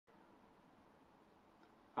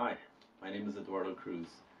Hi, my name is Eduardo Cruz,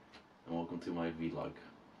 and welcome to my vlog.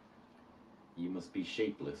 You must be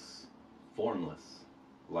shapeless, formless,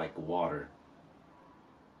 like water.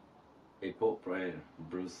 A quote by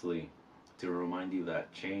Bruce Lee to remind you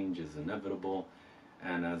that change is inevitable,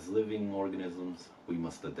 and as living organisms, we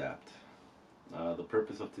must adapt. The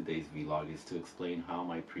purpose of today's vlog is to explain how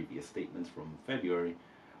my previous statements from February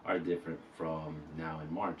are different from now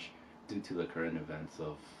in March due to the current events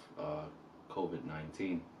of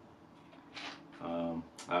COVID-19.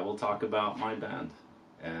 I will talk about my band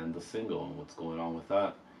and the single and what's going on with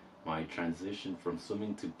that. My transition from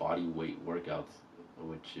swimming to body weight workouts,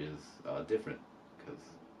 which is different because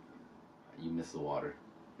you miss the water.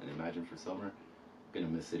 And imagine for summer, gonna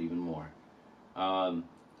miss it even more. Um,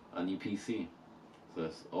 a new PC, so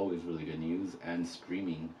that's always really good news, and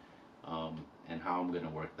streaming, and how I'm gonna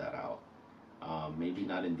work that out. Maybe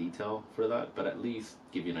not in detail for that, but at least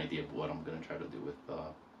give you an idea of what I'm gonna try to do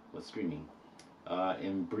with streaming.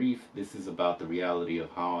 In brief, this is about the reality of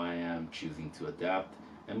how I am choosing to adapt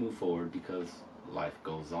and move forward because life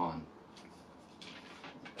goes on.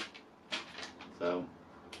 So,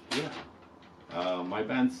 yeah. My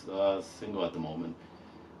band's single at the moment.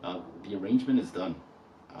 The arrangement is done,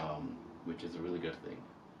 which is a really good thing.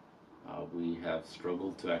 We have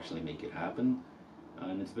struggled to actually make it happen,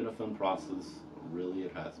 and it's been a fun process. Really,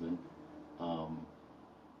 it has been. Um,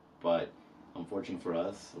 but unfortunately for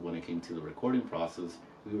us, when it came to the recording process,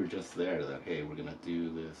 we were just there that, hey, we're gonna do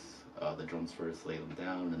this, the drums first, lay them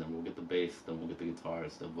down, and then we'll get the bass, then we'll get the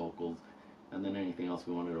guitars, the vocals, and then anything else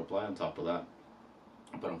we wanted to apply on top of that.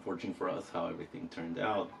 But unfortunately for us, how everything turned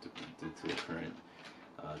out due to the current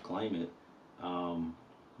climate, um,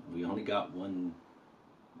 we only got one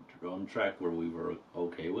drum track where we were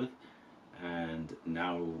okay with, and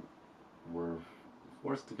now we're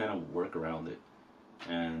forced to kind of work around it,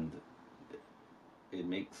 and it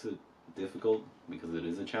makes it difficult because it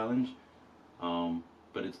is a challenge,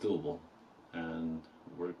 but it's doable, and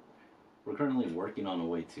we're currently working on a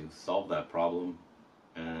way to solve that problem,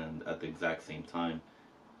 and at the exact same time,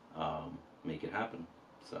 make it happen.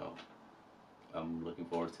 So I'm looking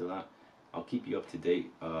forward to that. I'll keep you up to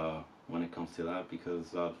date when it comes to that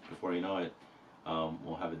because before you know it,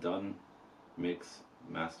 we'll have it done, mixed,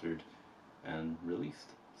 mastered, and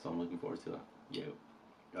released. So I'm looking forward to that.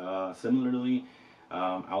 Yeah. Similarly,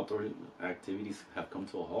 outdoor activities have come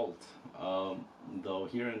to a halt. Though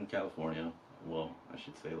here in California, well, I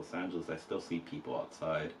should say Los Angeles, I still see people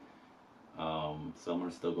outside. Some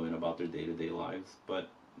are still going about their day-to-day lives, but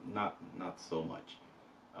not so much.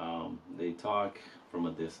 They talk from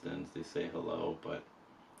a distance, they say hello, but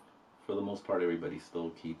for the most part, everybody's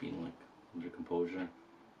still keeping like their composure.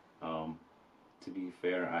 Um, to be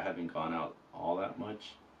fair, I haven't gone out all that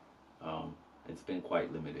much. Um, it's been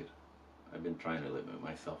quite limited. I've been trying to limit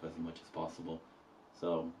myself as much as possible.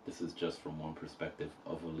 So this is just from one perspective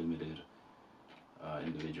of a limited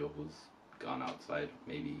individual who's gone outside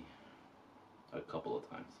maybe a couple of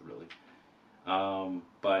times, really.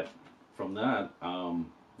 But from that,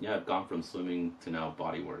 yeah, I've gone from swimming to now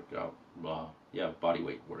body workout. Yeah, body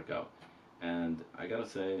weight workout, and I gotta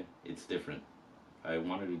say it's different. I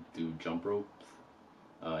wanted to do jump rope,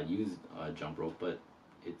 use jump rope, but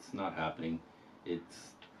it's not happening.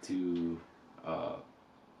 It's too uh,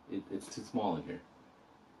 it's too small in here,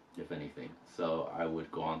 if anything. So I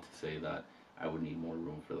would go on to say that I would need more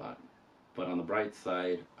room for that. But on the bright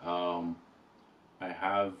side, I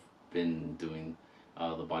have been doing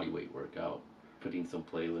the body weight workout, putting some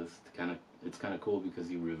playlists. Kind of, it's kind of cool because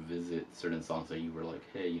you revisit certain songs that you were like,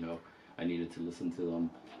 hey, I needed to listen to them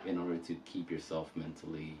in order to keep yourself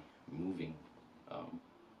mentally moving. Um,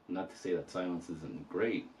 Not to say that silence isn't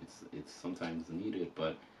great. It's sometimes needed,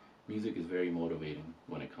 but music is very motivating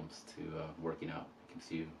when it comes to working out.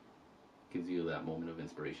 It gives you that moment of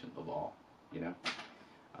inspiration of all, you know.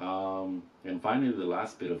 And finally, the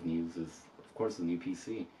last bit of news is, of course, the new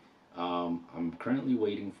PC. I'm currently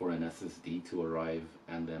waiting for an SSD to arrive,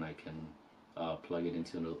 and then I can plug it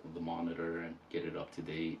into the monitor and get it up to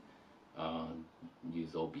date. Uh,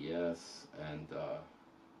 Use OBS and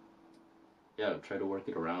yeah, try to work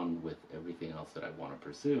it around with everything else that I want to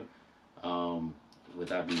pursue. With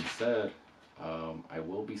that being said, I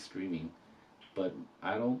will be streaming, but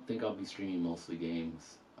I don't think I'll be streaming mostly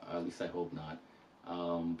games. At least I hope not,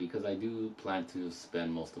 because I do plan to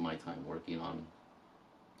spend most of my time working on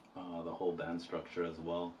the whole band structure as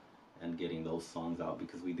well, and getting those songs out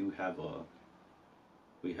because we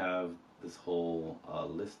have this whole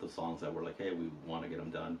list of songs that we're like, hey, we want to get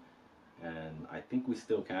them done, and I think we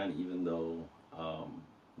still can, even though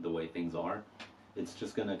the way things are. It's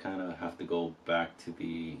just gonna kind of have to go back to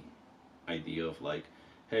the idea of like,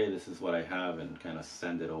 hey, this is what I have, and kind of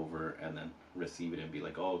send it over and then receive it and be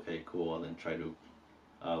like, oh, okay, cool, and then try to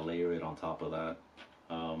layer it on top of that,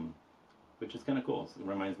 um, which is kind of cool. It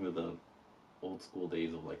reminds me of the old school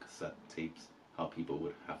days of like cassette tapes, how people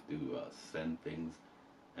would have to send things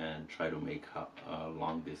and try to make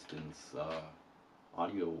long distance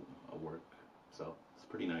audio work. So it's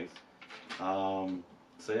pretty nice.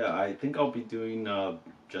 So yeah, I think I'll be doing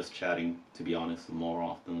just chatting, to be honest, more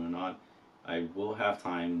often than not. I will have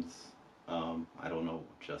times, I don't know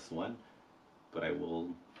just when, but I will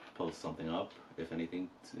post something up, if anything,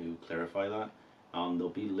 to clarify that. There'll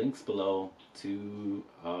be links below to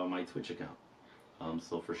my Twitch account.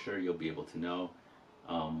 So for sure you'll be able to know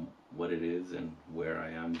what it is and where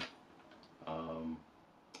I am.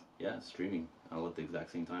 Yeah, streaming all at the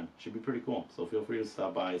exact same time. Should be pretty cool. So feel free to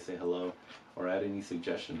stop by, say hello, or add any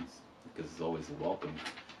suggestions, because it's always welcome.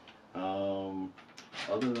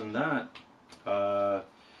 Other than that, well,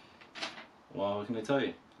 what can I tell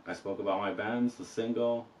you? I spoke about my bands, the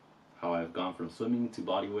single, how I've gone from swimming to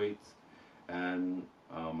body weights, and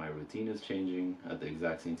my routine is changing at the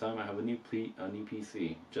exact same time. I have a new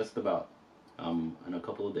PC, just about, in a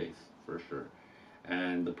couple of days for sure,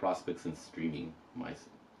 and the prospects in streaming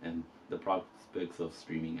and the prospects of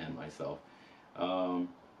streaming and myself.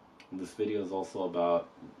 This video is also about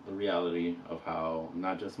the reality of how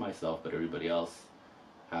not just myself but everybody else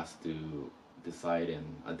has to decide and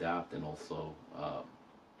adapt, and also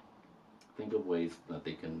think of ways that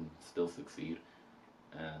they can still succeed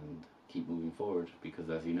and keep moving forward, because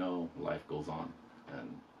as you know, life goes on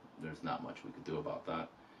and there's not much we could do about that.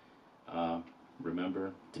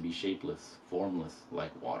 Remember to be shapeless, formless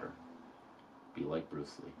like water. Be like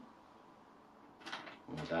Bruce Lee.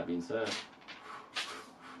 And with that being said,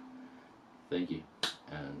 thank you,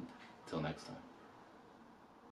 and till next time.